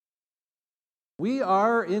We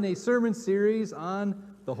are in a sermon series on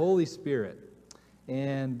the Holy Spirit.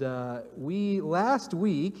 And last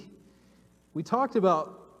week, we talked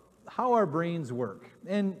about how our brains work.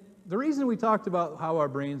 And the reason we talked about how our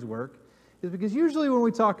brains work is because usually when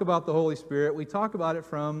we talk about the Holy Spirit, we talk about it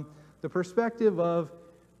from the perspective of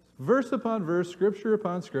verse upon verse, scripture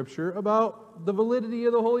upon scripture, about the validity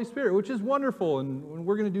of the Holy Spirit, which is wonderful, and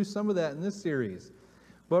we're going to do some of that in this series.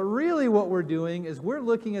 But really what we're doing is we're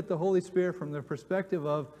looking at the Holy Spirit from the perspective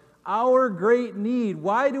of our great need.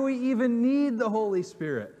 Why do we even need the Holy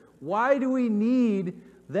Spirit? Why do we need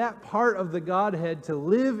that part of the Godhead to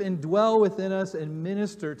live and dwell within us and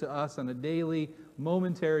minister to us on a daily,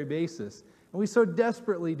 momentary basis? And we so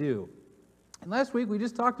desperately do. And last week we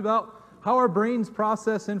just talked about how our brains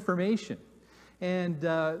process information. And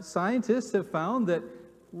scientists have found that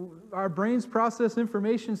our brains process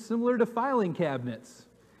information similar to filing cabinets.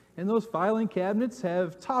 And those filing cabinets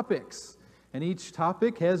have topics. And each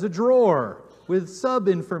topic has a drawer with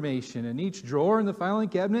sub-information. And each drawer in the filing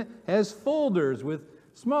cabinet has folders with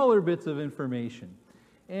smaller bits of information.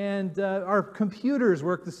 And our computers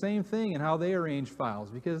work the same thing in how they arrange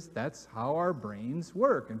files, because that's how our brains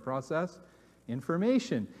work and process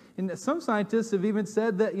information. And some scientists have even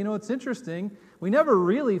said that, it's interesting, we never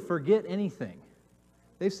really forget anything.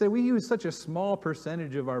 They say we use such a small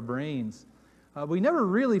percentage of our brains. We never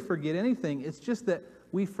really forget anything. It's just that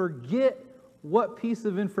we forget what piece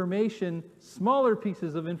of information, smaller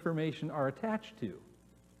pieces of information, are attached to.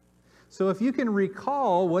 So if you can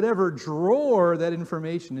recall whatever drawer that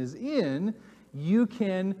information is in, you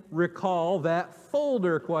can recall that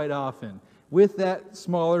folder quite often with that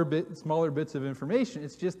smaller bits of information.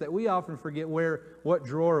 It's just that we often forget what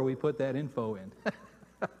drawer we put that info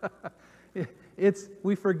in.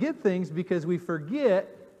 We forget things because we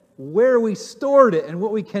forget where we stored it and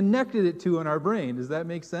what we connected it to in our brain. Does that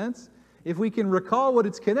make sense? If we can recall what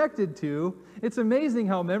it's connected to, it's amazing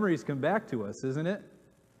how memories come back to us, isn't it?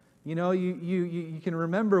 You can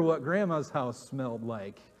remember what Grandma's house smelled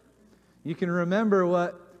like. You can remember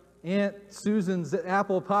what Aunt Susan's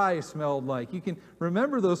apple pie smelled like. You can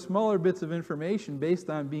remember those smaller bits of information based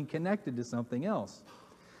on being connected to something else.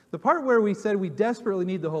 The part where we said we desperately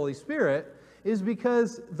need the Holy Spirit is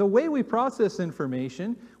because the way we process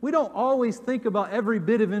information, we don't always think about every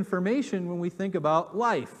bit of information when we think about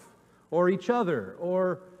life or each other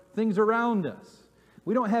or things around us.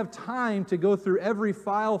 We don't have time to go through every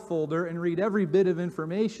file folder and read every bit of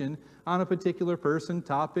information on a particular person,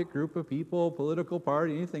 topic, group of people, political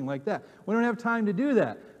party, anything like that. We don't have time to do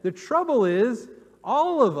that. The trouble is,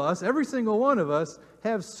 all of us, every single one of us,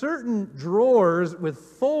 have certain drawers with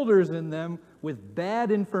folders in them with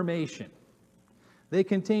bad information. They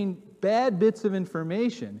contain bad bits of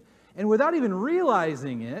information, and without even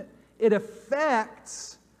realizing it, it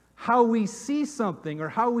affects how we see something or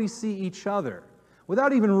how we see each other.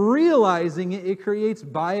 Without even realizing it, it creates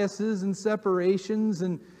biases and separations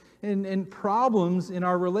and problems in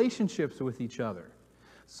our relationships with each other.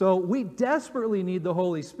 So we desperately need the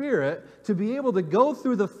Holy Spirit to be able to go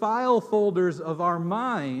through the file folders of our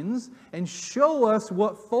minds and show us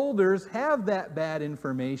what folders have that bad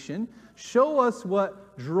information, show us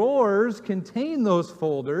what drawers contain those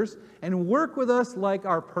folders, and work with us like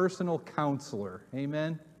our personal counselor.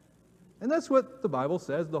 Amen? And that's what the Bible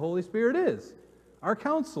says the Holy Spirit is, our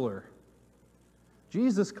counselor.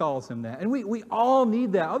 Jesus calls him that. And we all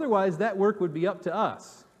need that. Otherwise, that work would be up to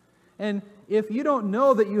us. And if you don't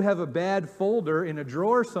know that you have a bad folder in a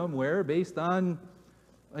drawer somewhere based on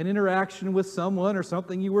an interaction with someone or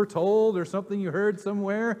something you were told or something you heard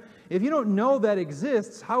somewhere, if you don't know that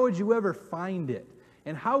exists, how would you ever find it?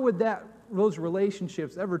 And how would those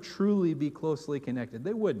relationships ever truly be closely connected?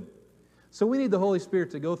 They wouldn't. So we need the Holy Spirit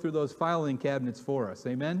to go through those filing cabinets for us.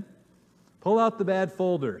 Amen? Pull out the bad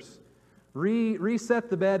folders. Reset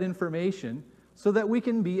the bad information so that we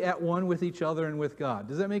can be at one with each other and with God.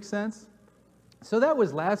 Does that make sense? So that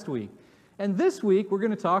was last week. And this week we're going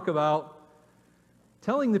to talk about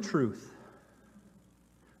telling the truth.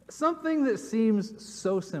 Something that seems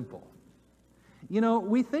so simple.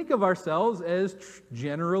 We think of ourselves as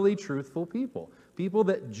generally truthful people. People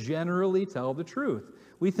that generally tell the truth.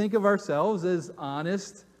 We think of ourselves as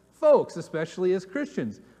honest folks, especially as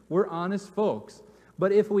Christians. We're honest folks.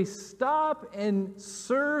 But if we stop and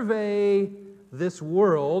survey this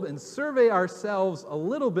world and survey ourselves a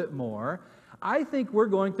little bit more, I think we're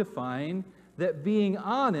going to find that being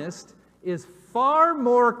honest is far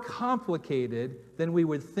more complicated than we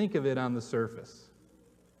would think of it on the surface.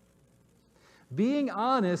 Being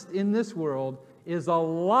honest in this world is a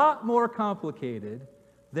lot more complicated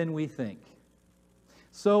than we think.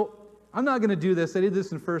 So I'm not going to do this. I did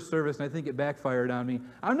this in first service, and I think it backfired on me.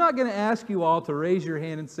 I'm not going to ask you all to raise your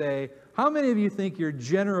hand and say, how many of you think you're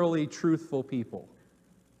generally truthful people?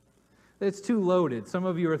 It's too loaded. Some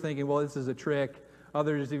of you are thinking, well, this is a trick.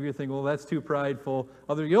 Others of you are thinking, well, that's too prideful.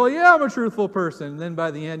 Others, oh, yeah, I'm a truthful person. And then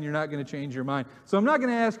by the end, you're not going to change your mind. So I'm not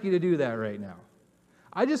going to ask you to do that right now.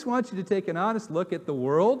 I just want you to take an honest look at the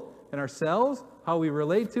world and ourselves, how we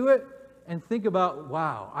relate to it, and think about,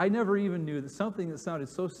 wow, I never even knew that something that sounded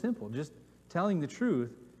so simple, just telling the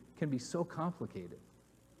truth, can be so complicated.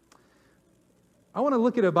 I want to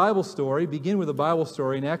look at a Bible story, begin with a Bible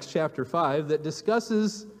story in Acts chapter 5 that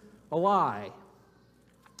discusses a lie.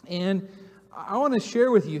 And I want to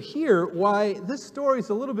share with you here why this story is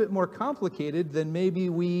a little bit more complicated than maybe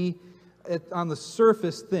we on the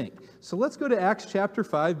surface think. So let's go to Acts chapter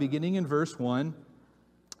 5, beginning in verse 1.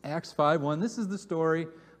 Acts 5:1. This is the story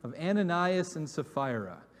of Ananias and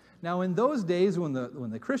Sapphira. Now, in those days when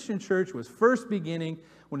the Christian church was first beginning,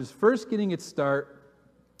 when it was first getting its start,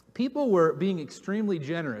 people were being extremely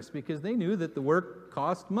generous because they knew that the work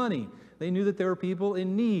cost money. They knew that there were people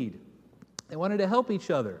in need. They wanted to help each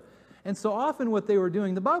other. And so often what they were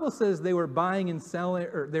doing, the Bible says they were buying and selling,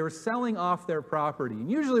 or they were selling off their property.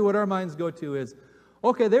 And usually what our minds go to is,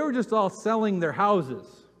 okay, they were just all selling their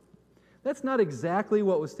houses. That's not exactly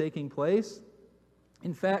what was taking place.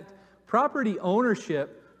 In fact, property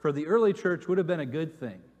ownership for the early church would have been a good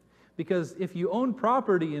thing. Because if you owned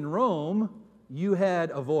property in Rome, you had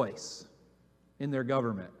a voice in their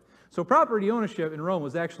government. So property ownership in Rome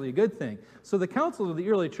was actually a good thing. So the council of the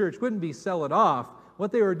early church wouldn't be sell it off.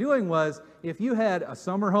 What they were doing was, if you had a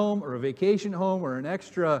summer home or a vacation home or an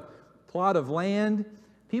extra plot of land,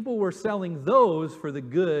 people were selling those for the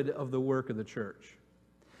good of the work of the church.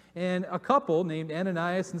 And a couple named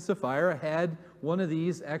Ananias and Sapphira had one of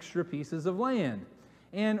these extra pieces of land.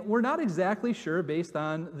 And we're not exactly sure based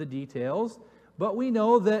on the details, but we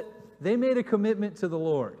know that they made a commitment to the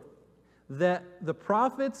Lord, that the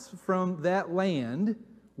profits from that land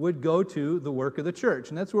would go to the work of the church.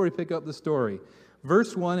 And that's where we pick up the story.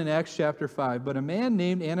 Verse 1 in Acts chapter 5, "But a man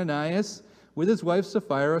named Ananias, with his wife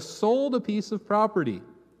Sapphira, sold a piece of property.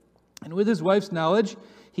 And with his wife's knowledge,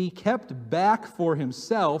 he kept back for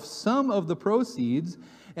himself some of the proceeds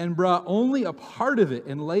and brought only a part of it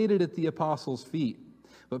and laid it at the apostles' feet.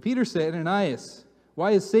 But Peter said, Ananias,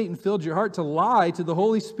 why has Satan filled your heart to lie to the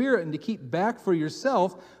Holy Spirit and to keep back for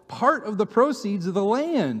yourself part of the proceeds of the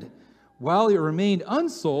land? While it remained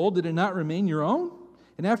unsold, did it not remain your own?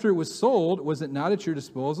 And after it was sold, was it not at your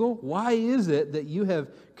disposal? Why is it that you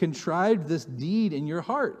have contrived this deed in your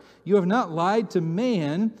heart? You have not lied to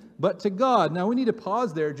man, but to God." Now we need to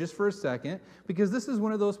pause there just for a second, because this is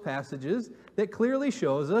one of those passages that clearly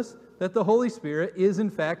shows us that the Holy Spirit is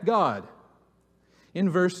in fact God. In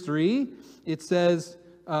verse 3, it says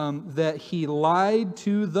that he lied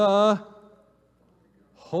to the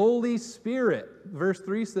Holy Spirit. Verse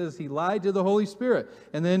 3 says he lied to the Holy Spirit.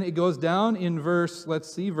 And then it goes down in verse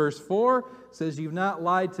 4, says you've not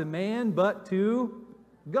lied to man, but to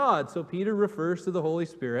God. So Peter refers to the Holy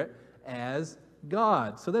Spirit as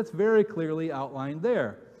God. So that's very clearly outlined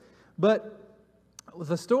there. But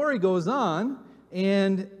the story goes on,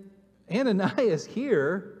 and Ananias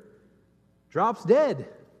here drops dead.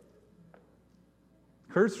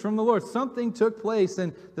 Curse from the Lord. Something took place,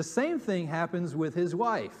 and the same thing happens with his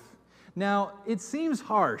wife. Now, it seems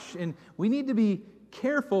harsh, and we need to be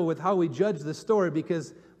careful with how we judge the story,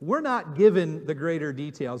 because we're not given the greater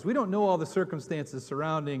details. We don't know all the circumstances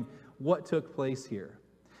surrounding what took place here.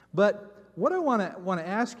 But what I want to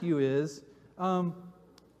ask you is,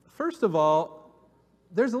 first of all,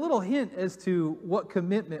 there's a little hint as to what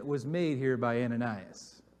commitment was made here by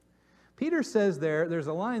Ananias. Peter says there's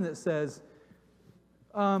a line that says,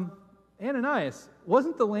 Ananias,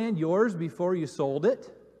 wasn't the land yours before you sold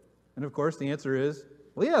it? And of course the answer is,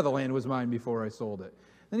 well, yeah, the land was mine before I sold it.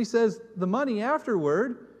 Then he says, the money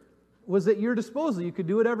afterward was at your disposal. You could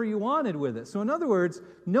do whatever you wanted with it. So in other words,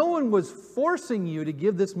 no one was forcing you to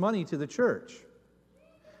give this money to the church,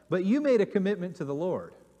 but you made a commitment to the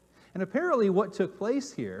Lord. And apparently what took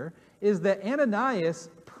place here is that Ananias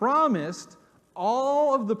promised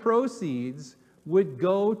all of the proceeds would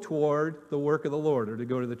go toward the work of the Lord, or to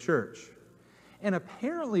go to the church. And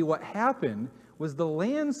apparently what happened was the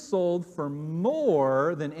land sold for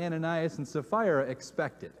more than Ananias and Sapphira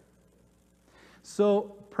expected.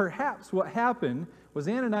 So perhaps what happened was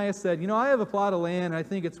Ananias said, I have a plot of land, and I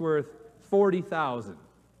think it's worth $40,000.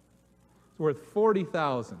 It's worth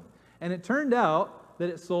 $40,000. And it turned out that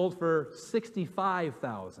it sold for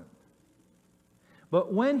 $65,000.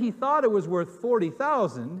 But when he thought it was worth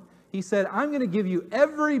 $40,000, He said, I'm going to give you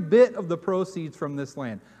every bit of the proceeds from this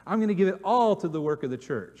land. I'm going to give it all to the work of the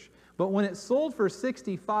church. But when it sold for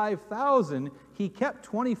 $65,000, he kept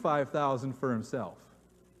 $25,000 for himself.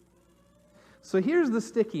 So here's the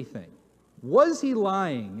sticky thing. Was he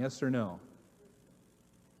lying, yes or no?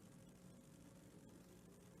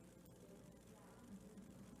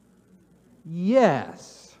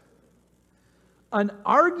 Yes. An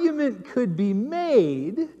argument could be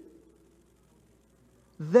made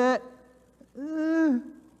that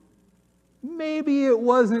maybe it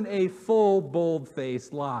wasn't a full,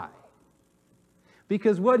 bold-faced lie.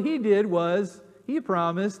 Because what he did was he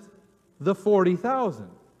promised the $40,000.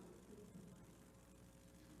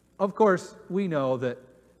 Of course, we know that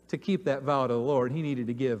to keep that vow to the Lord, he needed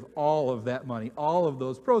to give all of that money, all of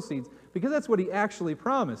those proceeds, because that's what he actually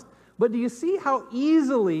promised. But do you see how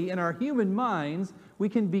easily in our human minds we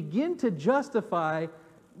can begin to justify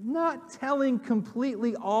not telling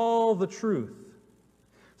completely all the truth?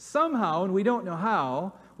 Somehow, and we don't know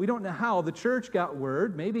how, the church got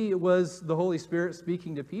word, maybe it was the Holy Spirit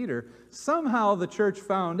speaking to Peter, somehow the church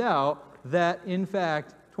found out that, in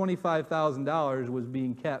fact, $25,000 was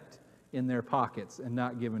being kept in their pockets and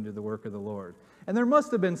not given to the work of the Lord. And there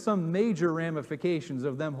must have been some major ramifications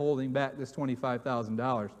of them holding back this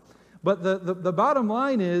 $25,000. But the bottom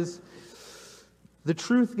line is, the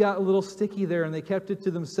truth got a little sticky there and they kept it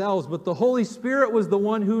to themselves. But the Holy Spirit was the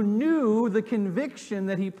one who knew the conviction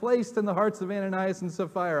that he placed in the hearts of Ananias and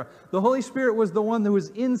Sapphira. The Holy Spirit was the one that was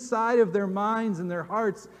inside of their minds and their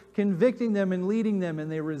hearts, convicting them and leading them,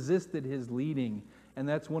 and they resisted his leading. And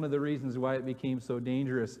that's one of the reasons why it became so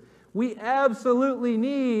dangerous. We absolutely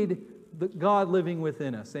need God living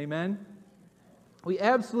within us. Amen? We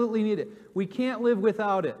absolutely need it. We can't live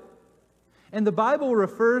without it. And the Bible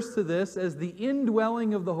refers to this as the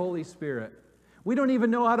indwelling of the Holy Spirit. We don't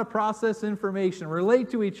even know how to process information, relate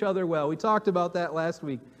to each other well. We talked about that last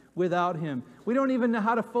week without Him. We don't even know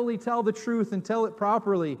how to fully tell the truth and tell it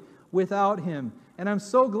properly without Him. And I'm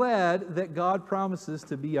so glad that God promises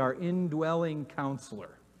to be our indwelling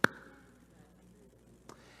counselor.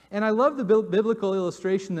 And I love the biblical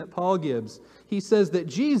illustration that Paul gives. He says that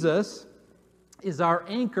Jesus is our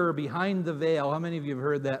anchor behind the veil. How many of you have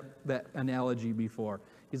heard that analogy before?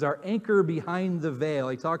 He's our anchor behind the veil.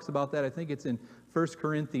 He talks about that. I think it's in 1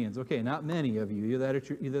 Corinthians. Okay, not many of you.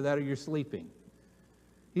 Either that or you're sleeping.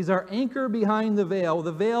 He's our anchor behind the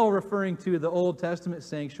veil referring to the Old Testament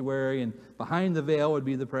sanctuary, and behind the veil would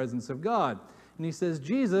be the presence of God. And he says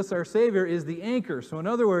Jesus, our Savior, is the anchor. So in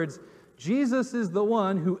other words, Jesus is the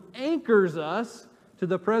one who anchors us to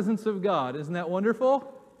the presence of God. Isn't that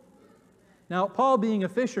wonderful? Now, Paul being a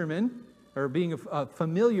fisherman, or being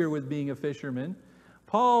familiar with being a fisherman,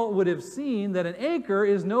 Paul would have seen that an anchor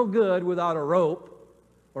is no good without a rope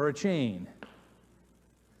or a chain.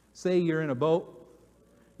 Say you're in a boat,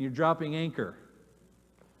 you're dropping anchor,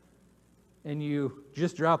 and you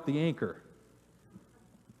just drop the anchor.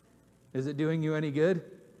 Is it doing you any good?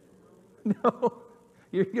 No.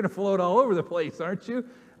 You're going to float all over the place, aren't you?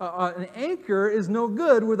 An anchor is no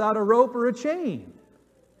good without a rope or a chain.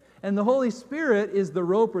 And the Holy Spirit is the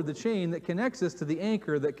rope or the chain that connects us to the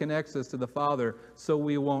anchor that connects us to the Father so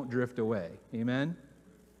we won't drift away. Amen?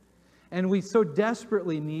 And we so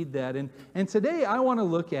desperately need that. And today I want to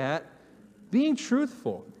look at being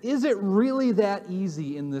truthful. Is it really that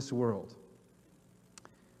easy in this world?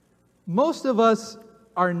 Most of us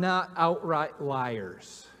are not outright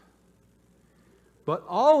liars. But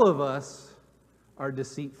all of us are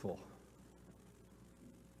deceitful.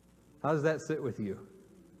 How does that sit with you?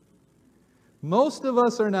 Most of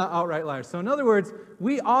us are not outright liars. So in other words,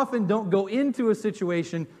 we often don't go into a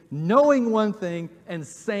situation knowing one thing and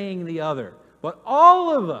saying the other. But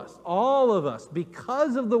all of us,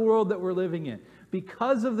 because of the world that we're living in,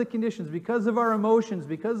 because of the conditions, because of our emotions,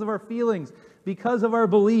 because of our feelings, because of our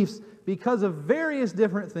beliefs, because of various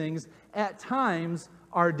different things, at times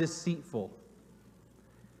are deceitful.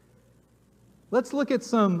 Let's look at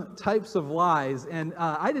some types of lies. And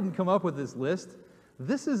I didn't come up with this list.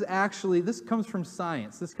 This comes from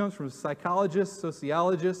science. This comes from psychologists,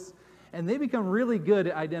 sociologists, and they become really good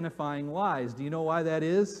at identifying lies. Do you know why that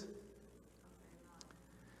is?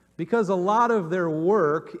 Because a lot of their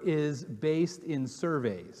work is based in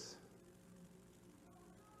surveys.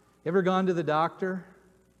 You ever gone to the doctor?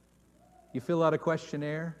 You fill out a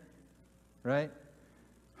questionnaire, right?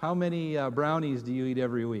 How many brownies do you eat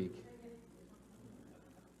every week?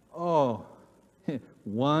 Oh,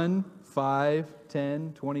 1, 5,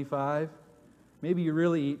 10, 25. Maybe you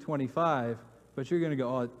really eat 25, but you're going to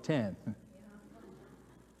go, 10.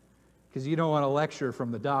 Because you don't want a lecture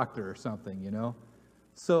from the doctor or something, you know.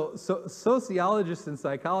 So sociologists and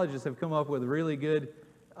psychologists have come up with really good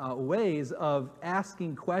ways of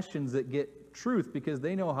asking questions that get truth because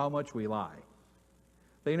they know how much we lie.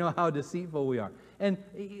 They know how deceitful we are. And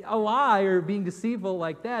a lie or being deceitful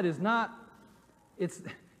like that is not,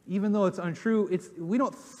 even though it's untrue, we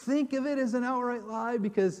don't think of it as an outright lie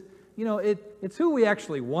because, it's who we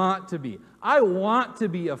actually want to be. I want to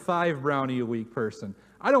be a 5 brownie a week person.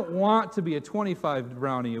 I don't want to be a 25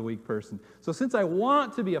 brownie a week person. So since I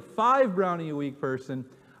want to be a 5 brownie a week person,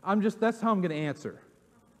 that's how I'm going to answer.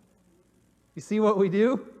 You see what we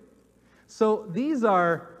do? So these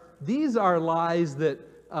are lies that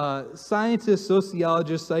scientists,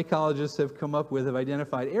 sociologists, psychologists have come up with, have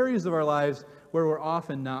identified areas of our lives where we're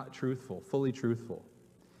often not truthful, fully truthful.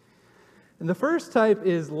 And the first type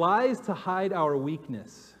is lies to hide our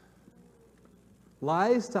weakness.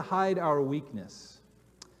 Lies to hide our weakness.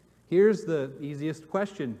 Here's the easiest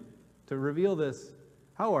question to reveal this.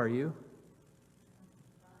 How are you?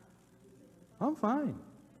 I'm fine.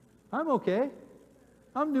 I'm okay.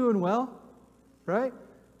 I'm doing well, right?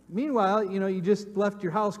 Meanwhile, you just left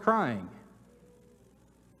your house crying.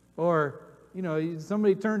 Or,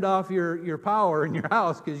 somebody turned off your power in your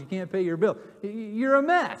house because you can't pay your bill. You're a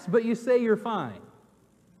mess, but you say you're fine.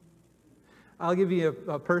 I'll give you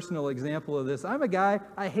a personal example of this. I'm a guy,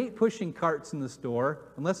 I hate pushing carts in the store,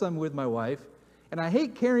 unless I'm with my wife, and I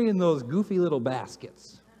hate carrying those goofy little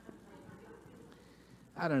baskets.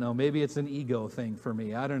 I don't know, maybe it's an ego thing for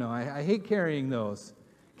me. I don't know. I hate carrying those.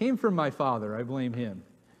 Came from my father, I blame him.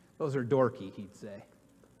 Those are dorky, he'd say.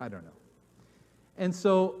 I don't know. And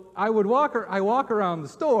so I walk around the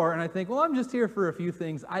store and I think, well, I'm just here for a few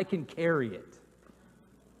things. I can carry it.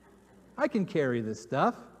 I can carry this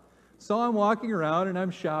stuff. So I'm walking around and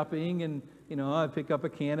I'm shopping and, I pick up a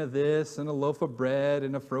can of this and a loaf of bread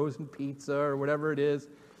and a frozen pizza or whatever it is.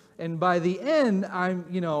 And by the end, I'm,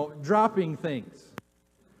 dropping things.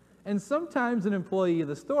 And sometimes an employee of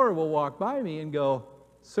the store will walk by me and go,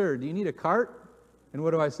 "Sir, do you need a cart?" And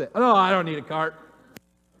what do I say? "Oh, no, I don't need a cart.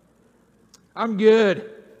 I'm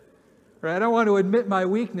good." Right? I don't want to admit my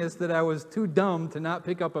weakness that I was too dumb to not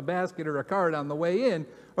pick up a basket or a cart on the way in,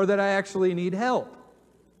 or that I actually need help.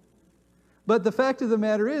 But the fact of the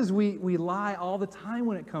matter is, we lie all the time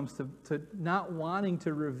when it comes to not wanting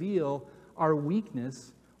to reveal our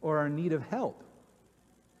weakness or our need of help.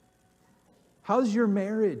 How's your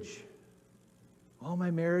marriage? "Oh,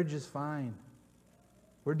 my marriage is fine.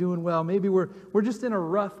 We're doing well. Maybe we're just in a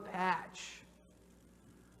rough patch."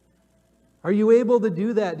 Are you able to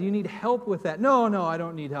do that? Do you need help with that? No, I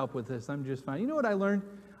don't need help with this. I'm just fine. You know what I learned?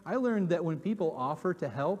 I learned that when people offer to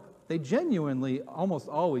help, they genuinely, almost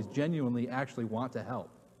always genuinely actually want to help.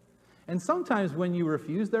 And sometimes when you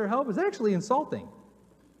refuse their help, it's actually insulting.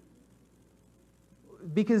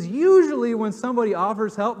 Because usually when somebody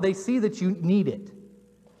offers help, they see that you need it.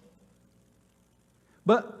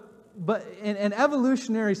 But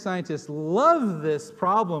evolutionary scientists love this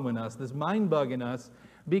problem in us, this mind bug in us,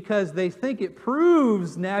 because they think it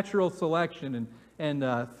proves natural selection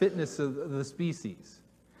and fitness of the species.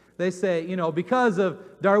 They say, because of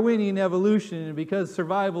Darwinian evolution and because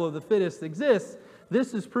survival of the fittest exists,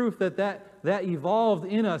 this is proof that evolved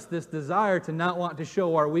in us, this desire to not want to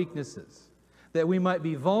show our weaknesses. That we might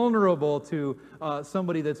be vulnerable to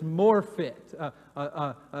somebody that's more fit,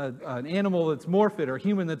 an animal that's more fit, or a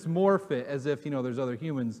human that's more fit, as if, there's other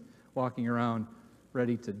humans walking around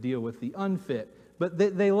ready to deal with the unfit. But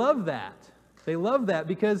they love that. They love that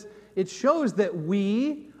because it shows that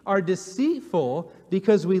we are deceitful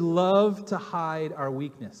because we love to hide our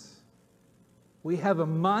weakness. We have a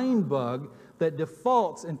mind bug that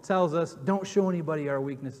defaults and tells us, don't show anybody our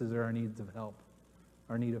weaknesses or our needs of help,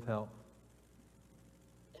 our need of help.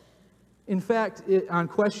 In fact, on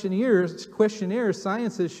questionnaires,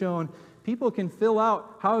 science has shown people can fill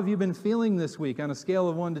out, how have you been feeling this week on a scale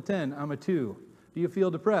of 1 to 10? I'm a 2. Do you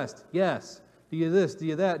feel depressed? Yes. Do you this? Do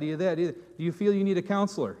you that? Do you that? Do you feel you need a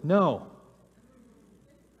counselor? No.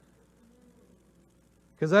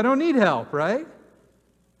 Because I don't need help, right?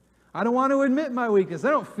 I don't want to admit my weakness. I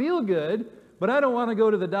don't feel good, but I don't want to go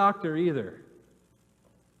to the doctor either.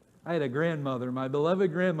 I had a grandmother, my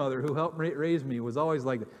beloved grandmother, who helped raise me, was always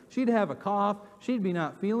like that. She'd have a cough. She'd be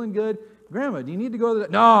not feeling good. "Grandma, do you need to go to the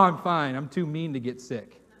doctor?" "No, I'm fine. I'm too mean to get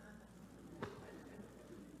sick."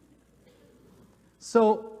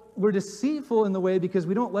 So we're deceitful in the way because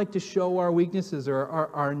we don't like to show our weaknesses or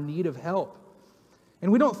our need of help.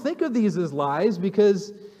 And we don't think of these as lies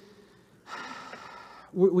because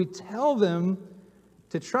we tell them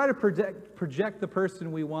to try to project the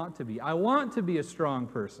person we want to be. I want to be a strong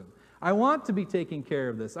person. I want to be taking care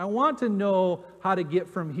of this. I want to know how to get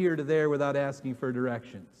from here to there without asking for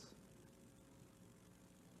directions.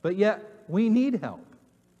 But yet, we need help.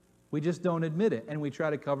 We just don't admit it, and we try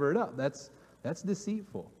to cover it up. That's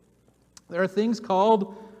deceitful. There are things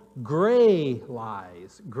called gray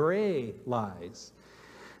lies. Gray lies.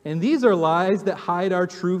 And these are lies that hide our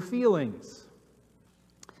true feelings.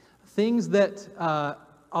 Things that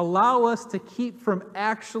allow us to keep from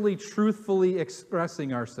actually truthfully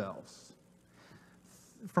expressing ourselves.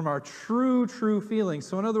 From our true feelings.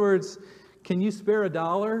 So in other words, can you spare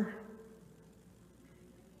 $1?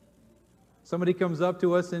 Somebody comes up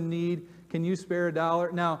to us in need. Can you spare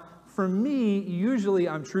 $1? Now, for me, usually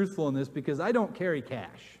I'm truthful in this because I don't carry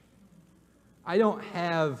cash. I don't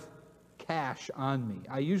have cash on me.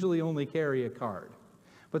 I usually only carry a card.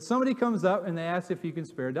 But somebody comes up and they ask if you can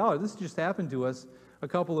spare $1. This just happened to us a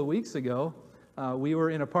couple of weeks ago. We were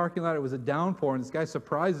in a parking lot. It was a downpour, and this guy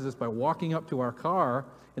surprises us by walking up to our car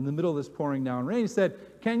in the middle of this pouring down rain. He said,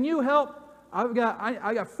 "Can you help? I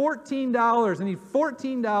got $14. I need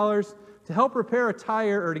 $14 to help repair a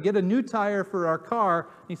tire or to get a new tire for our car."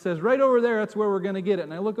 He says, "Right over there, that's where we're going to get it."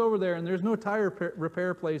 And I look over there, and there's no tire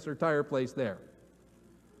repair place or tire place there.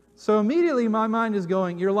 So immediately my mind is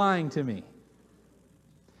going, "You're lying to me."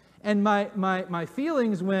 And my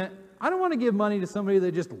feelings went, I don't want to give money to somebody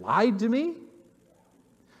that just lied to me.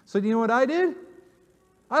 So do you know what I did?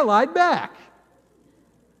 I lied back.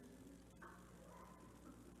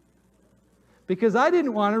 Because I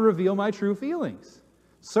didn't want to reveal my true feelings.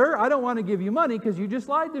 "Sir, I don't want to give you money because you just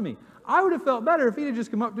lied to me." I would have felt better if he'd have just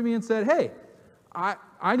come up to me and said, "Hey,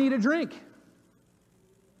 I need a drink.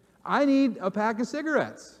 I need a pack of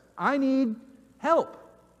cigarettes. I need help."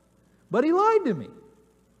 But he lied to me.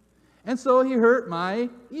 And so he hurt my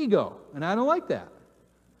ego, and I don't like that.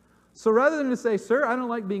 So rather than to say, "Sir, I don't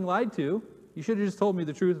like being lied to. You should have just told me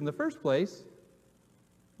the truth in the first place."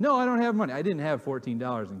 No, I don't have money. I didn't have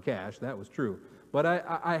 $14 in cash. That was true. But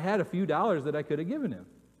I had a few dollars that I could have given him.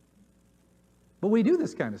 But we do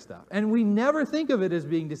this kind of stuff, and we never think of it as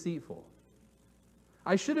being deceitful.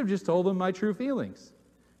 I should have just told him my true feelings.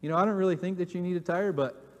 "I don't really think that you need a tire,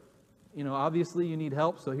 but, obviously you need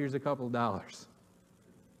help, so here's a couple of dollars."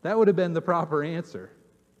 That would have been the proper answer.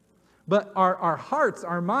 But our hearts,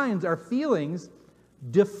 our minds, our feelings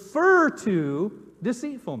defer to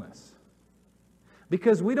deceitfulness.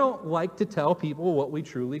 Because we don't like to tell people what we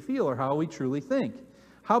truly feel or how we truly think.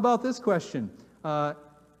 How about this question?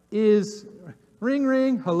 Ring,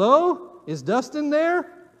 ring, hello? Is Dustin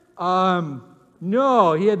there?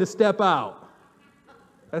 No, he had to step out.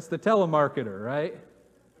 That's the telemarketer, right?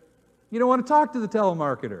 You don't want to talk to the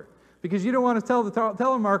telemarketer because you don't want to tell the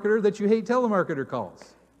telemarketer that you hate telemarketer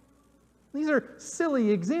calls. These are silly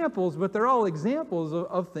examples, but they're all examples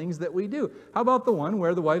of things that we do. How about the one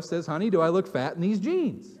where the wife says, "Honey, do I look fat in these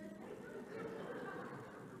jeans?"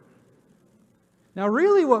 Now,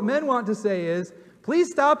 really what men want to say is, "Please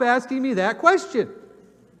stop asking me that question,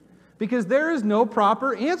 because there is no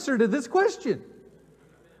proper answer to this question.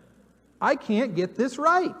 I can't get this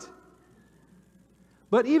right."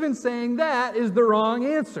 But even saying that is the wrong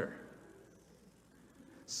answer.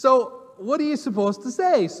 So what are you supposed to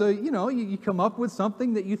say? So, you come up with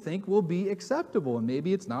something that you think will be acceptable, and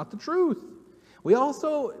maybe it's not the truth. We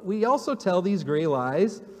also tell these gray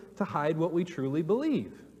lies to hide what we truly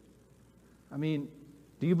believe. Do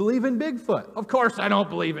you believe in Bigfoot? Of course I don't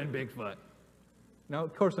believe in Bigfoot. Now,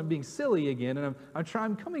 of course, I'm being silly again, and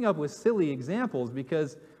I'm coming up with silly examples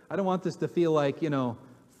because I don't want this to feel like,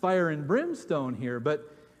 fire and brimstone here,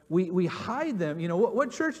 but we hide them.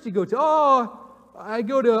 What church do you go to? "Oh, I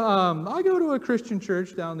go to a Christian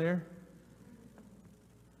church down there."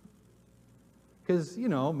 Because,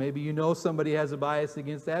 maybe somebody has a bias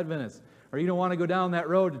against Adventists, or you don't want to go down that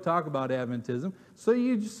road to talk about Adventism, so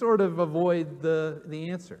you just sort of avoid the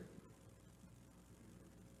answer.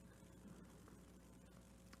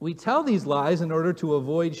 We tell these lies in order to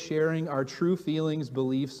avoid sharing our true feelings,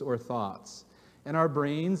 beliefs, or thoughts, and our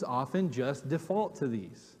brains often just default to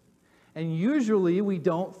these. And usually we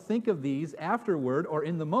don't think of these afterward or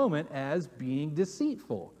in the moment as being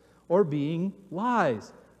deceitful or being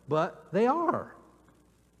lies, but they are.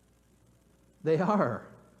 They are.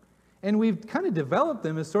 And we've kind of developed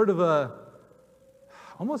them as sort of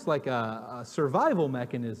almost like a survival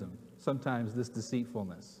mechanism, sometimes, this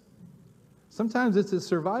deceitfulness. Sometimes it's a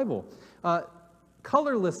survival.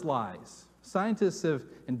 Colorless lies. Scientists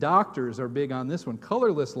and doctors are big on this one.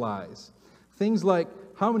 Colorless lies. Things like,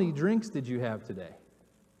 "How many drinks did you have today?"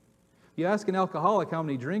 If you ask an alcoholic how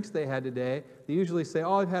many drinks they had today, they usually say,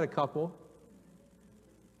 "Oh, I've had a couple.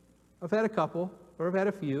 I've had a couple, or I've had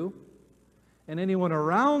a few." and anyone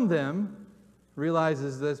around them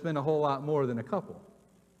realizes that it's been a whole lot more than a couple.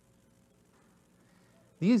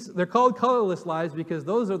 They're called colorless lies because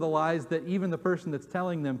those are the lies that even the person that's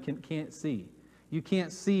telling them can't see. You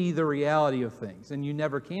can't see the reality of things, and you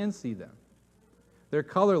never can see them. They're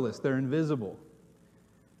colorless. They're invisible.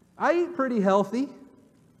 I eat pretty healthy.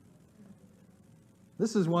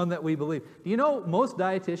 This is one that we believe. Do you know most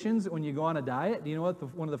dietitians, when you go on a diet, do you know what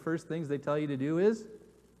one of the first things they tell you to do is?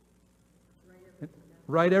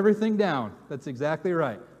 Write everything down. That's exactly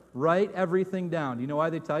right. Write everything down. Do you know why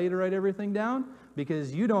they tell you to write everything down?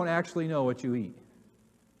 Because you don't actually know what you eat.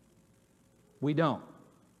 We don't.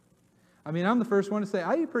 I mean, I'm the first one to say,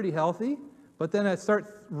 I eat pretty healthy, but then I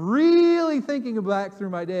start really thinking back through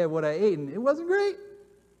my day of what I ate, and it wasn't great.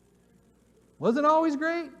 Wasn't always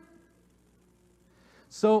great.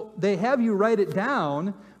 So they have you write it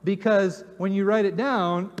down because when you write it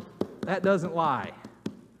down, that doesn't lie.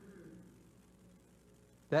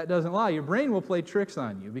 That doesn't lie. Your brain will play tricks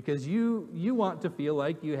on you because you want to feel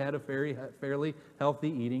like you had a fairly healthy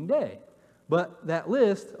eating day. But that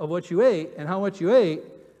list of what you ate and how much you ate,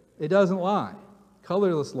 it doesn't lie.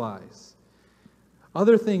 Colorless lies.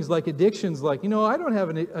 Other things like addictions, like, I don't have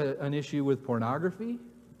an issue with pornography.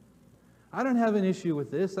 I don't have an issue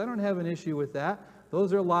with this. I don't have an issue with that.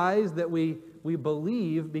 Those are lies that we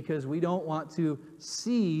believe because we don't want to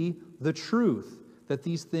see the truth that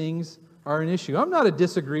these things are an issue. I'm not a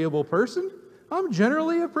disagreeable person. I'm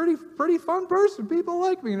generally a pretty fun person. People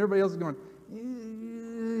like me, and everybody else is going,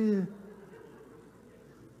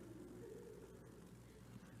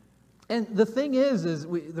 And the thing is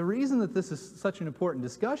the reason that this is such an important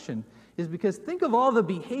discussion is because think of all the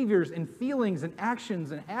behaviors and feelings and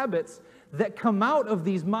actions and habits that come out of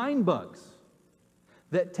these mind bugs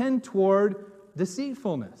that tend toward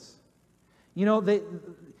deceitfulness.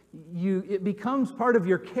 It becomes part of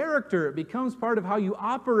your character. It becomes part of how you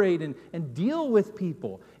operate and deal with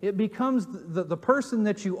people. It becomes the person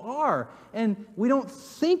that you are. And we don't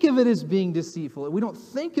think of it as being deceitful. We don't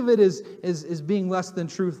think of it as being less than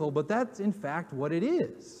truthful, but that's in fact what it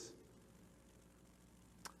is.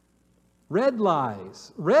 Red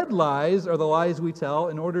lies. Red lies are the lies we tell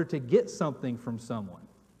in order to get something from someone.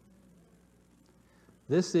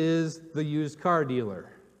 This is the used car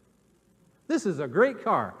dealer. This is a great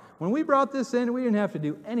car. When we brought this in, we didn't have to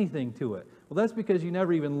do anything to it. Well, that's because you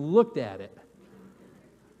never even looked at it.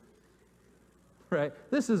 Right?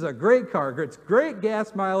 This is a great car. It's great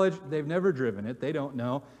gas mileage. They've never driven it. They don't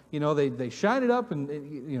know. They shine it up, and,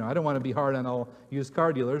 I don't want to be hard on all used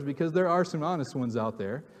car dealers because there are some honest ones out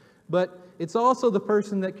there. But it's also the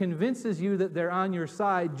person that convinces you that they're on your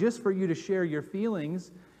side just for you to share your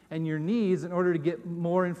feelings and your needs in order to get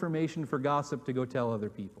more information for gossip to go tell other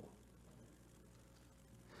people.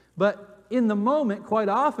 But in the moment, quite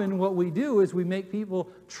often what we do is we make people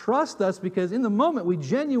trust us because in the moment we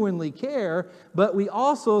genuinely care, but we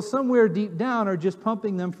also somewhere deep down are just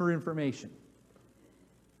pumping them for information.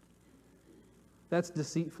 That's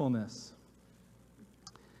deceitfulness.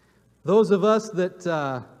 Those of us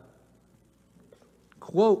that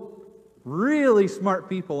quote really smart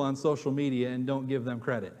people on social media and don't give them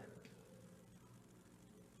credit.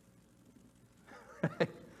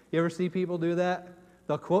 You ever see people do that?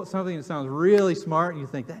 They'll quote something that sounds really smart, and you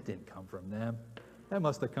think, that didn't come from them. That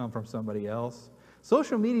must have come from somebody else.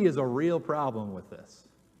 Social media is a real problem with this.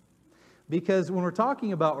 Because when we're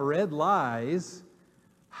talking about red lies,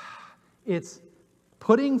 it's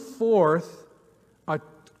putting forth a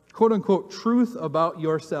quote-unquote truth about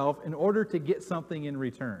yourself in order to get something in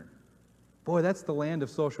return. Boy, that's the land of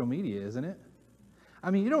social media, isn't it?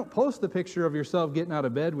 I mean, you don't post a picture of yourself getting out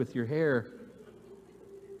of bed with your hair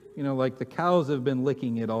like the cows have been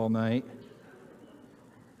licking it all night.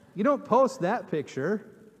 You don't post that picture.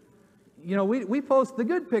 We post the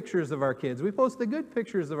good pictures of our kids. We post the good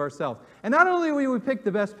pictures of ourselves. And not only do we pick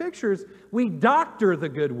the best pictures, we doctor the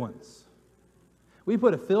good ones. We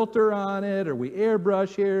put a filter on it, or we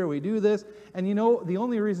airbrush here, or we do this. And the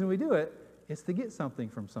only reason we do it is to get something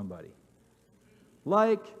from somebody.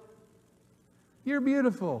 Like, you're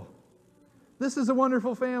beautiful. This is a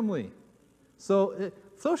wonderful family. So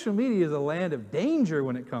social media is a land of danger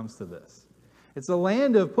when it comes to this. It's a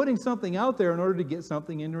land of putting something out there in order to get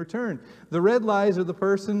something in return. The red lies are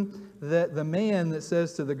the man that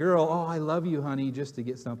says to the girl, "Oh, I love you, honey," just to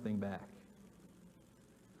get something back.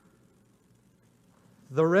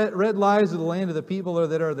 The red lies are the land of the people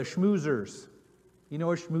that are the schmoozers. You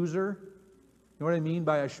know a schmoozer? You know what I mean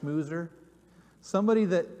by a schmoozer? Somebody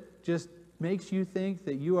that just makes you think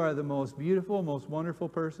that you are the most beautiful, most wonderful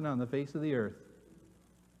person on the face of the earth.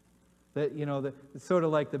 That, it's sort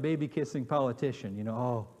of like the baby-kissing politician,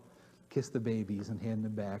 oh, kiss the babies and hand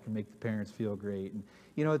them back and make the parents feel great. And,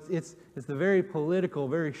 it's the very political,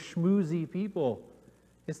 very schmoozy people.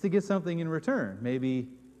 It's to get something in return. Maybe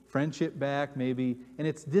friendship back, maybe. And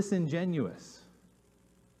it's disingenuous.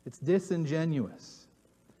 It's disingenuous.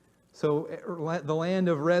 So the land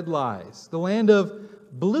of red lies. The land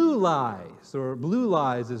of blue lies, or blue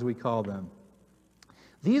lies as we call them.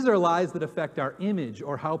 These are lies that affect our image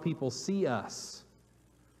or how people see us.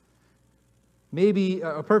 Maybe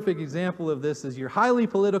a perfect example of this is your highly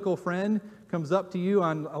political friend comes up to you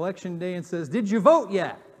on election day and says, "Did you vote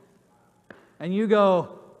yet?" And you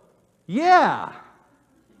go, "Yeah."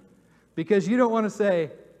 Because you don't want to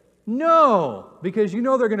say, "No," because you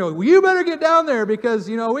know they're going to go, "Well, you better get down there because,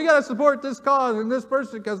 we got to support this cause and this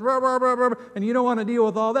person because blah, blah, blah, blah," and you don't want to deal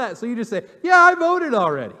with all that. So you just say, "Yeah, I voted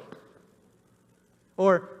already."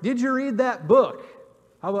 Or, "Did you read that book?"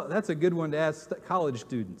 How about, that's a good one to ask college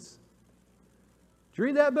students. "Did you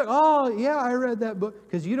read that book?" "Oh, yeah, I read that book."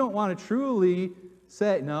 Because you don't want to truly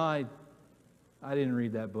say, "No, I didn't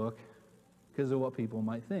read that book," because of what people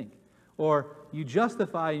might think. Or you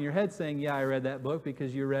justify in your head saying, "Yeah, I read that book,"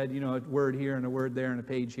 because you read, a word here and a word there and a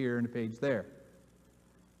page here and a page there.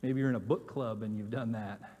 Maybe you're in a book club and you've done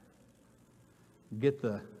that. Get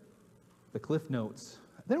the Cliff Notes.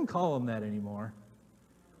 They don't call them that anymore.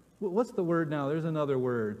 What's the word now? There's another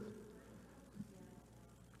word.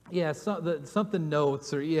 Yeah, something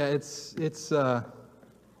notes, or it's there's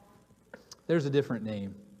a different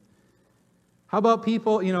name. How about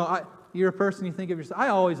people, you're a person, you think of yourself, "I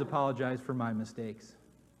always apologize for my mistakes."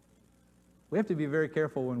 We have to be very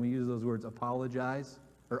careful when we use those words, apologize,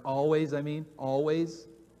 or always, always.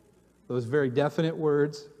 Those very definite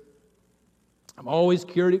words. "I'm always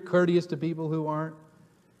courteous to people who aren't."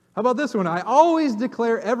 How about this one? "I always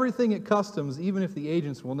declare everything at customs, even if the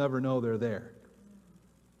agents will never know they're there."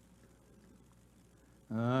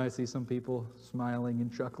 I see some people smiling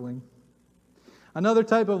and chuckling. Another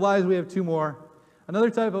type of lies, we have two more. Another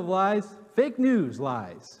type of lies, fake news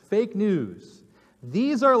lies. Fake news.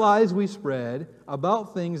 These are lies we spread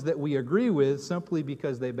about things that we agree with simply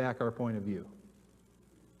because they back our point of view.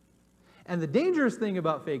 And the dangerous thing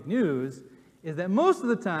about fake news is that most of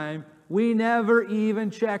the time, we never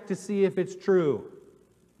even check to see if it's true.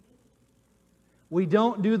 We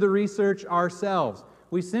don't do the research ourselves.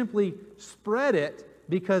 We simply spread it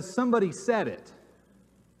because somebody said it.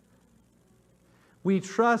 We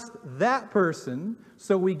trust that person,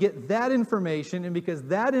 so we get that information, and because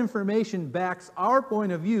that information backs our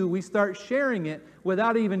point of view, we start sharing it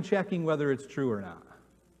without even checking whether it's true or not.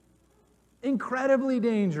 Incredibly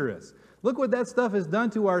dangerous. Look what that stuff has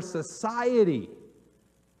done to our society.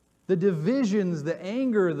 The divisions, the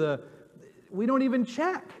anger, we don't even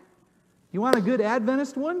check. You want a good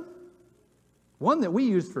Adventist one? One that we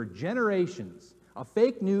used for generations. A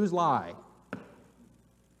fake news lie.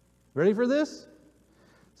 Ready for this?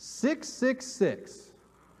 666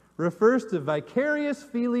 refers to Vicarius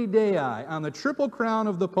Filii Dei on the Triple Crown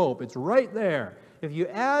of the Pope. It's right there. If you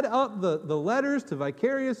add up the letters to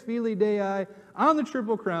Vicarius Filii Dei on the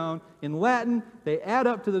Triple Crown, in Latin, they add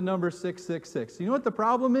up to the number 666. You know what the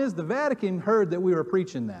problem is? The Vatican heard that we were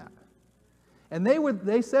preaching that. And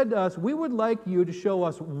they said to us, "We would like you to show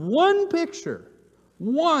us one picture,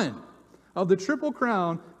 one, of the Triple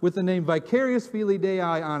Crown with the name Vicarius Filii Dei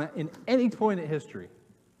on it in any point in history."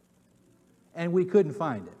 And we couldn't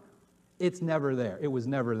find it. It's never there. It was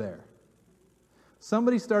never there.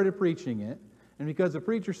 Somebody started preaching it, and because the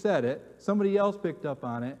preacher said it, somebody else picked up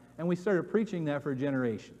on it, and we started preaching that for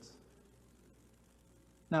generations.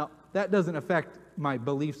 Now, that doesn't affect my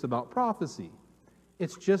beliefs about prophecy.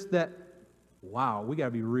 It's just that, wow, we got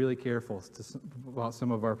to be really careful about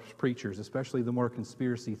some of our preachers, especially the more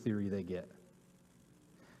conspiracy theory they get.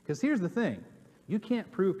 Because here's the thing. You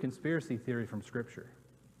can't prove conspiracy theory from Scripture.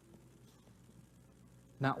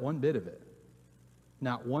 Not one bit of it.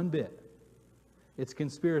 Not one bit. It's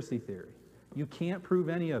conspiracy theory. You can't prove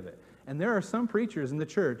any of it. And there are some preachers in the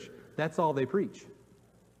church, that's all they preach.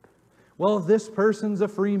 Well, this person's a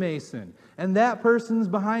Freemason, and that person's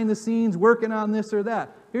behind the scenes working on this or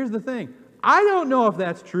that. Here's the thing. I don't know if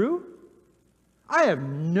that's true. I have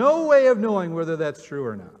no way of knowing whether that's true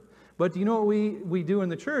or not. But do you know what we do in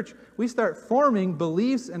the church? We start forming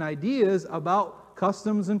beliefs and ideas about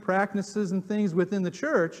customs and practices and things within the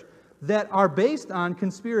church that are based on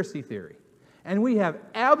conspiracy theory. And we have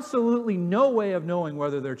absolutely no way of knowing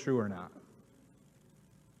whether they're true or not.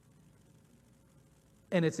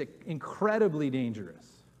 And it's incredibly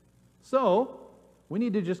dangerous. So, We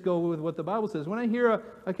need to just go with what the Bible says. When I hear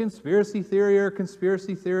a conspiracy theory or a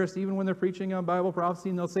conspiracy theorist, even when they're preaching on Bible prophecy,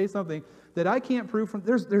 and they'll say something that I can't prove from...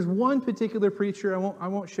 There's one particular preacher, I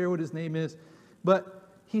won't share what his name is, but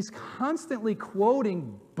he's constantly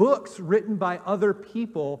quoting books written by other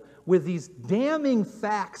people with these damning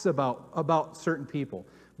facts about certain people.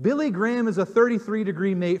 Billy Graham is a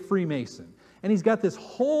 33-degree Freemason, and he's got this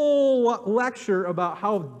whole lecture about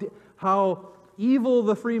how evil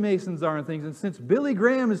the Freemasons are and things. And since Billy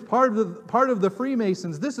Graham is part of the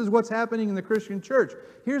Freemasons, this is what's happening in the Christian church.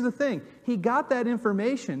 Here's the thing. He got that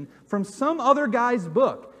information from some other guy's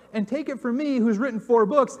book. And take it from me, who's written 4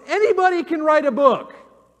 books, anybody can write a book.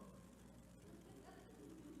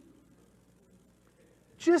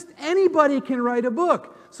 Just anybody can write a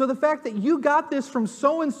book. So the fact that you got this from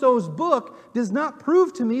so-and-so's book does not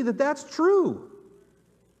prove to me that that's true.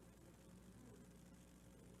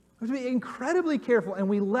 We have to be incredibly careful, and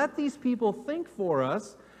we let these people think for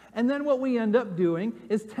us, and then what we end up doing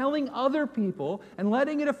is telling other people and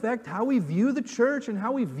letting it affect how we view the church and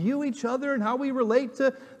how we view each other and how we relate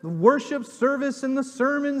to the worship service and the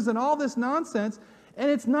sermons and all this nonsense,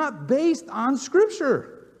 and it's not based on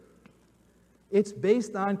Scripture. It's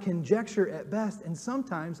based on conjecture at best, and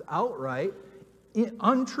sometimes outright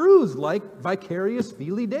untruths like vicarious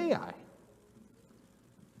filii Dei.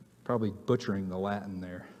 Probably butchering the Latin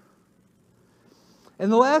there.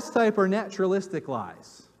 And the last type are naturalistic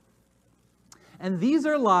lies. And these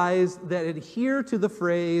are lies that adhere to the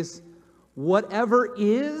phrase, whatever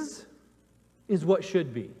is what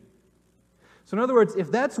should be. So in other words, if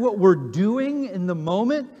that's what we're doing in the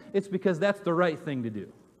moment, it's because that's the right thing to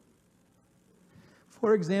do.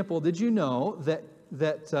 For example, did you know that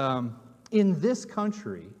in this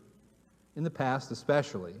country, in the past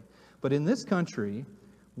especially, but in this country,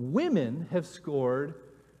 women have scored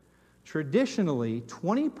traditionally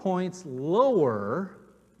 20 points lower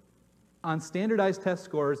on standardized test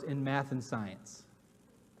scores in math and science.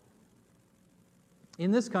 In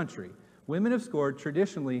this country, women have scored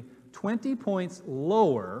traditionally 20 points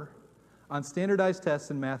lower on standardized tests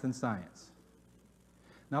in math and science.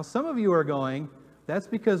 Now, some of you are going, that's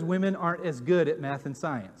because women aren't as good at math and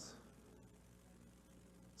science.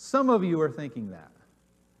 Some of you are thinking that.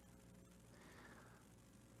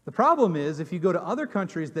 The problem is, if you go to other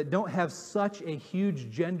countries that don't have such a huge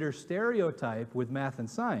gender stereotype with math and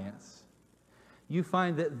science, you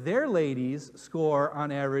find that their ladies score,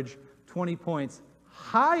 on average, 20 points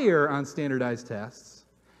higher on standardized tests,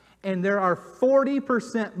 and there are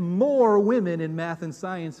 40% more women in math and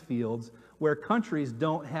science fields where countries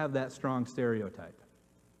don't have that strong stereotype.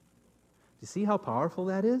 Do you see how powerful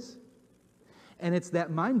that is? And it's that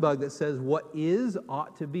mind bug that says what is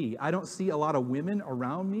ought to be. I don't see a lot of women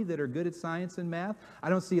around me that are good at science and math. I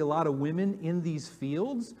don't see a lot of women in these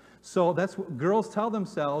fields. So that's what girls tell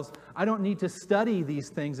themselves, I don't need to study these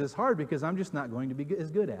things as hard because I'm just not going to be as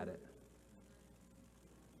good at it.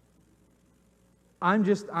 I'm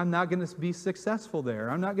not going to be successful there.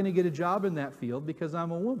 I'm not going to get a job in that field because I'm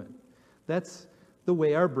a woman. That's the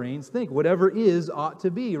way our brains think. Whatever is ought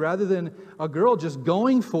to be. Rather than a girl just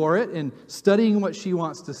going for it and studying what she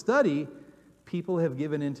wants to study, people have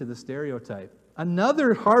given into the stereotype.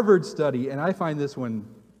 Another Harvard study, and I find this one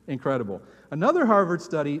incredible. Another Harvard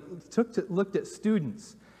study looked at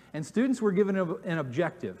students, and students were given an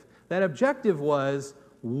objective. That objective was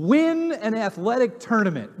win an athletic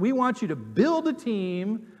tournament. We want you to build a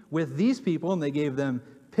team with these people, and they gave them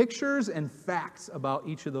pictures and facts about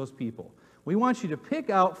each of those people. We want you to pick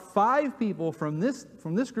out 5 people from this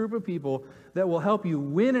group of people that will help you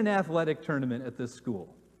win an athletic tournament at this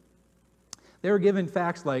school. They were given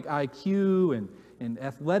facts like IQ and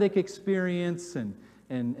athletic experience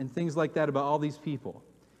and things like that about all these people.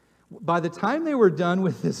 By the time they were done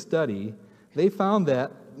with this study, they found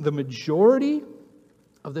that the majority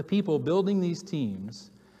of the people building these teams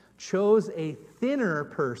chose a thinner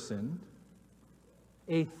person,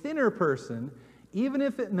 even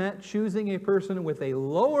if it meant choosing a person with a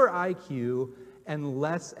lower IQ and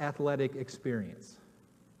less athletic experience.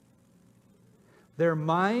 Their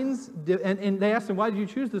minds, and they asked them, why did you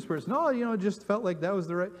choose this person? Oh, it just felt like that was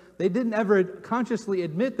the right. They didn't ever consciously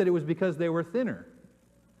admit that it was because they were thinner.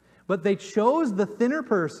 But they chose the thinner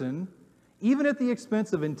person, even at the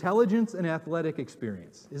expense of intelligence and athletic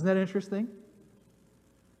experience. Isn't that interesting?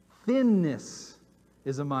 Thinness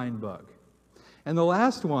is a mind bug. And the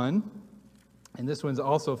last one, and this one's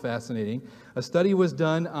also fascinating, a study was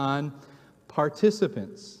done on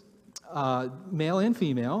participants, male and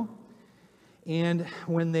female, and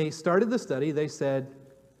when they started the study, they said,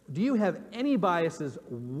 do you have any biases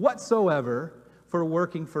whatsoever for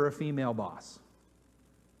working for a female boss?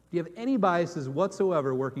 Do you have any biases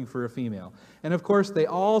whatsoever working for a female? And of course, they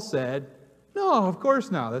all said, no, of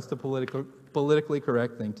course not. That's the politically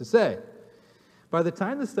correct thing to say. By the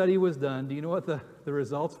time the study was done, do you know what the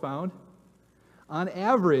results found? On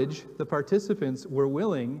average, the participants were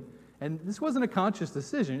willing, and this wasn't a conscious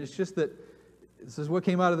decision, it's just that this is what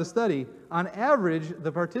came out of the study. On average,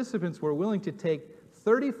 the participants were willing to take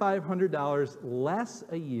 $3,500 less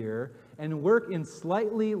a year and work in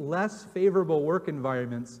slightly less favorable work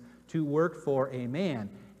environments to work for a man.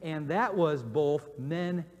 And that was both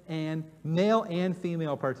male and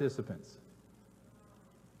female participants.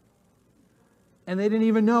 And they didn't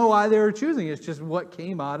even know why they were choosing. It's just what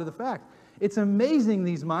came out of the fact. It's amazing,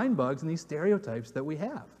 these mind bugs and these stereotypes that we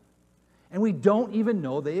have. And we don't even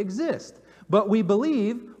know they exist. But we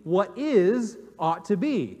believe what is ought to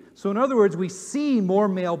be. So in other words, we see more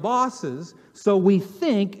male bosses, so we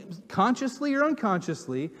think, consciously or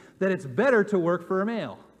unconsciously, that it's better to work for a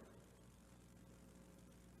male.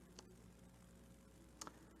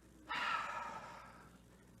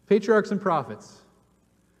 Patriarchs and prophets.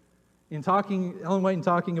 Ellen White, in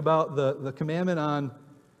talking about the commandment on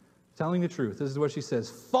telling the truth, this is what she says: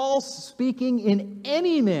 false speaking in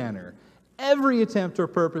any manner, every attempt or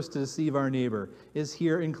purpose to deceive our neighbor is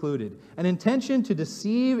here included. An intention to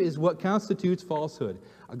deceive is what constitutes falsehood.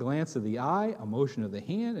 A glance of the eye, a motion of the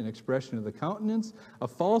hand, an expression of the countenance. A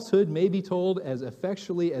falsehood may be told as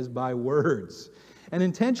effectually as by words. An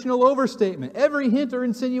intentional overstatement, every hint or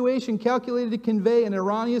insinuation calculated to convey an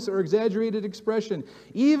erroneous or exaggerated expression.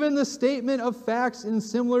 Even the statement of facts in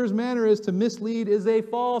similar manner as to mislead is a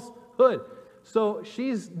falsehood. So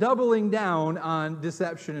she's doubling down on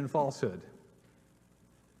deception and falsehood.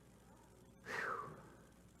 Whew.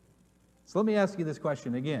 So let me ask you this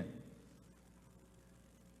question again.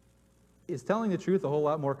 Is telling the truth a whole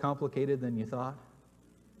lot more complicated than you thought?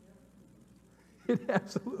 It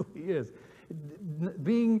absolutely is.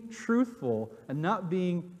 Being truthful and not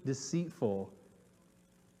being deceitful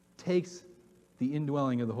takes the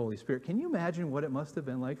indwelling of the Holy Spirit. Can you imagine what it must have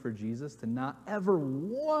been like for Jesus to not ever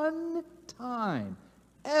one time,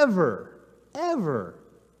 ever,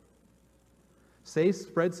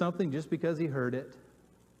 spread something just because he heard it,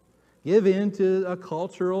 give in to a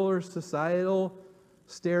cultural or societal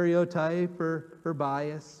stereotype or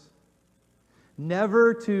bias,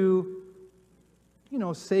 never to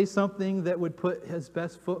say something that would put his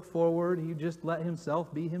best foot forward. He just let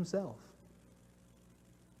himself be himself.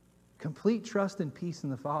 Complete trust and peace in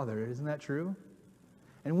the Father. Isn't that true?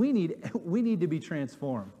 And we need to be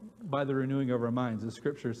transformed by the renewing of our minds. The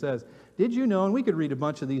Scripture says, did you know, and we could read a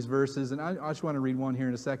bunch of these verses, and I just want to read one here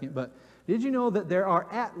in a second, but did you know that there are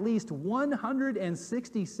at least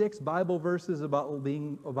 166 Bible verses about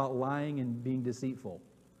lying and being deceitful?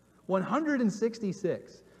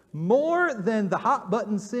 166. More than the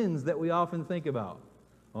hot-button sins that we often think about.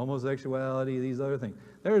 Homosexuality, these other things.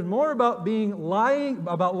 There's more about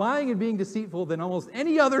lying and being deceitful than almost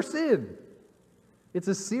any other sin. It's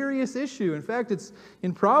a serious issue. In fact, it's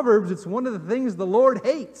in Proverbs, it's one of the things the Lord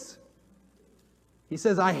hates. He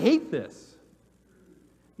says, I hate this.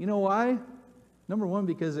 You know why? Number one,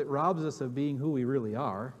 because it robs us of being who we really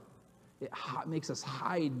are. It makes us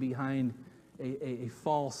hide behind a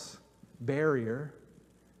false barrier.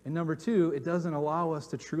 And number two, it doesn't allow us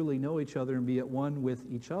to truly know each other and be at one with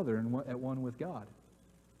each other and at one with God.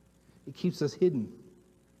 It keeps us hidden.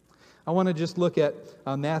 I want to just look at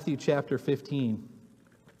Matthew chapter 15.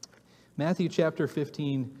 Matthew chapter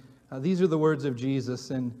 15, these are the words of Jesus,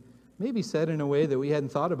 and maybe said in a way that we hadn't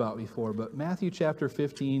thought about before, but Matthew chapter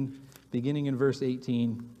 15, beginning in verse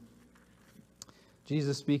 18,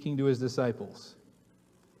 Jesus speaking to his disciples.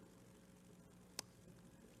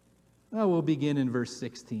 Well, we'll begin in verse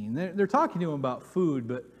 16. They're talking to him about food,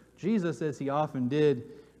 but Jesus, as he often did,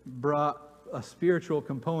 brought a spiritual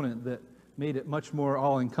component that made it much more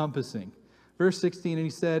all-encompassing. Verse 16, and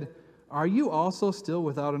he said, are you also still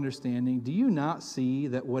without understanding? Do you not see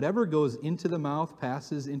that whatever goes into the mouth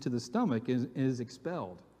passes into the stomach and is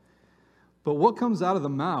expelled? But what comes out of the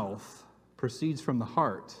mouth proceeds from the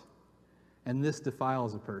heart, and this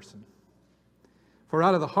defiles a person. For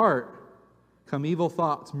out of the heart come evil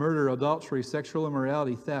thoughts, murder, adultery, sexual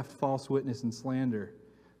immorality, theft, false witness, and slander.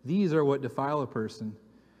 These are what defile a person,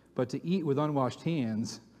 but to eat with unwashed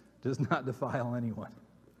hands does not defile anyone.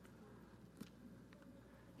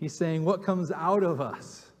 He's saying what comes out of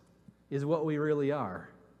us is what we really are.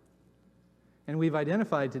 And we've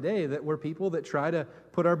identified today that we're people that try to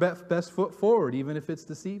put our best foot forward, even if it's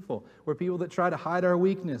deceitful. We're people that try to hide our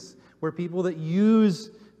weakness. We're people that use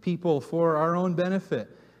people for our own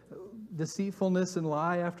benefit. Deceitfulness and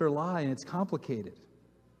lie after lie, and it's complicated.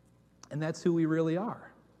 And that's who we really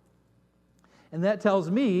are. And that tells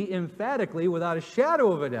me emphatically, without a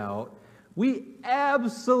shadow of a doubt, we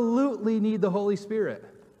absolutely need the Holy Spirit.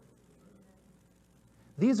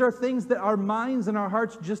 These are things that our minds and our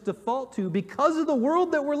hearts just default to because of the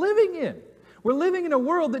world that we're living in. We're living in a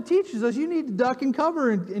world that teaches us you need to duck and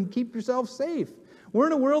cover and keep yourself safe. We're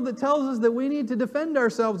in a world that tells us that we need to defend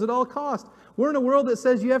ourselves at all costs. We're in a world that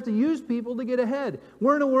says you have to use people to get ahead.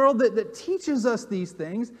 We're in a world that teaches us these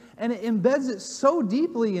things, and it embeds it so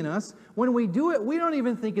deeply in us. When we do it, we don't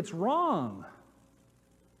even think it's wrong.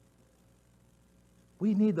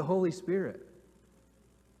 We need the Holy Spirit.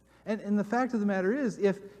 And the fact of the matter is,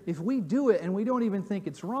 if we do it and we don't even think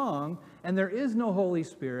it's wrong, and there is no Holy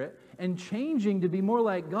Spirit, and changing to be more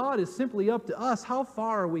like God is simply up to us, how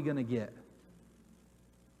far are we going to get?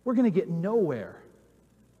 We're going to get nowhere.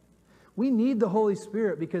 We need the Holy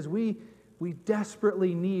Spirit because we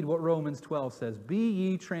desperately need what Romans 12 says. Be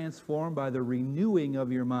ye transformed by the renewing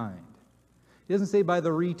of your mind. He doesn't say by the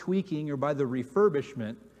retweaking or by the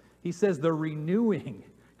refurbishment. He says the renewing,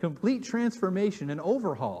 complete transformation and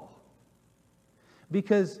overhaul.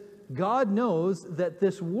 Because God knows that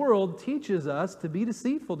this world teaches us to be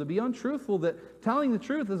deceitful, to be untruthful, that telling the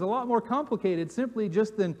truth is a lot more complicated simply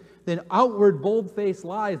just than outward bold-faced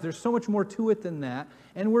lies. There's so much more to it than that.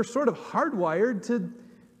 And we're sort of hardwired to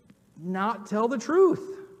not tell the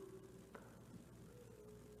truth.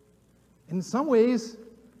 In some ways,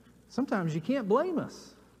 sometimes you can't blame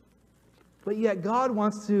us. But yet God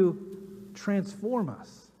wants to transform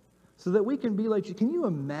us so that we can be like you. Can you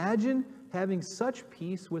imagine having such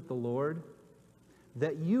peace with the Lord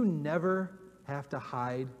that you never have to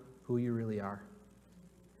hide who you really are?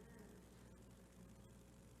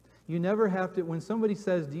 You never have to, when somebody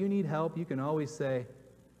says, do you need help? You can always say,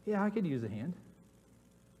 yeah, I could use a hand.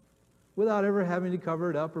 Without ever having to cover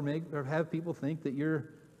it up or have people think that you're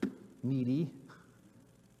needy.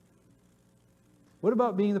 What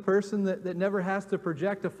about being the person that never has to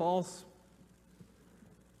project a false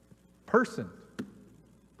person?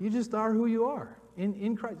 You just are who you are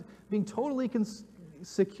in Christ. Being totally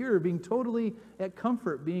secure, being totally at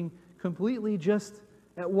comfort, being completely just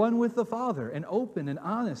at one with the Father, and open and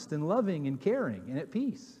honest and loving and caring and at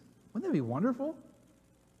peace. Wouldn't that be wonderful?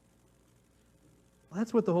 Well,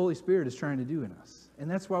 that's what the Holy Spirit is trying to do in us. And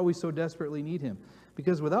that's why we so desperately need Him.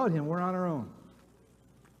 Because without Him, we're on our own.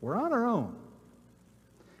 We're on our own.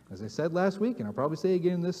 As I said last week, and I'll probably say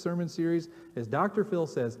again in this sermon series, as Dr. Phil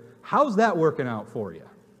says, how's that working out for you?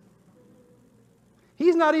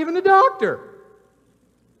 He's not even a doctor.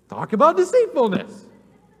 Talk about deceitfulness.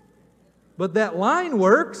 But that line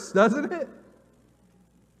works, doesn't it?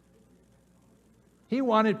 He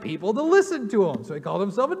wanted people to listen to him, so he called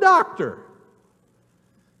himself a doctor.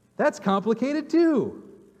 That's complicated too.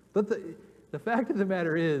 But the fact of the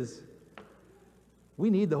matter is, we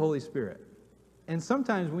need the Holy Spirit. And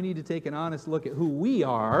sometimes we need to take an honest look at who we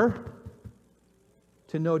are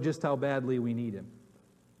to know just how badly we need Him.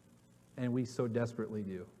 And we so desperately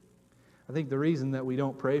do. I think the reason that we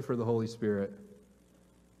don't pray for the Holy Spirit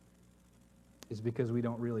is because we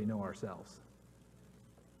don't really know ourselves.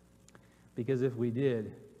 Because if we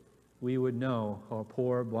did, we would know how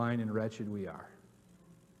poor, blind, and wretched we are.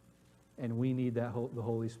 And we need the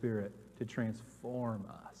Holy Spirit to transform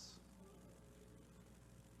us.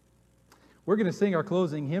 We're going to sing our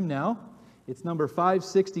closing hymn now. It's number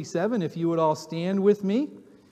 567, if you would all stand with me.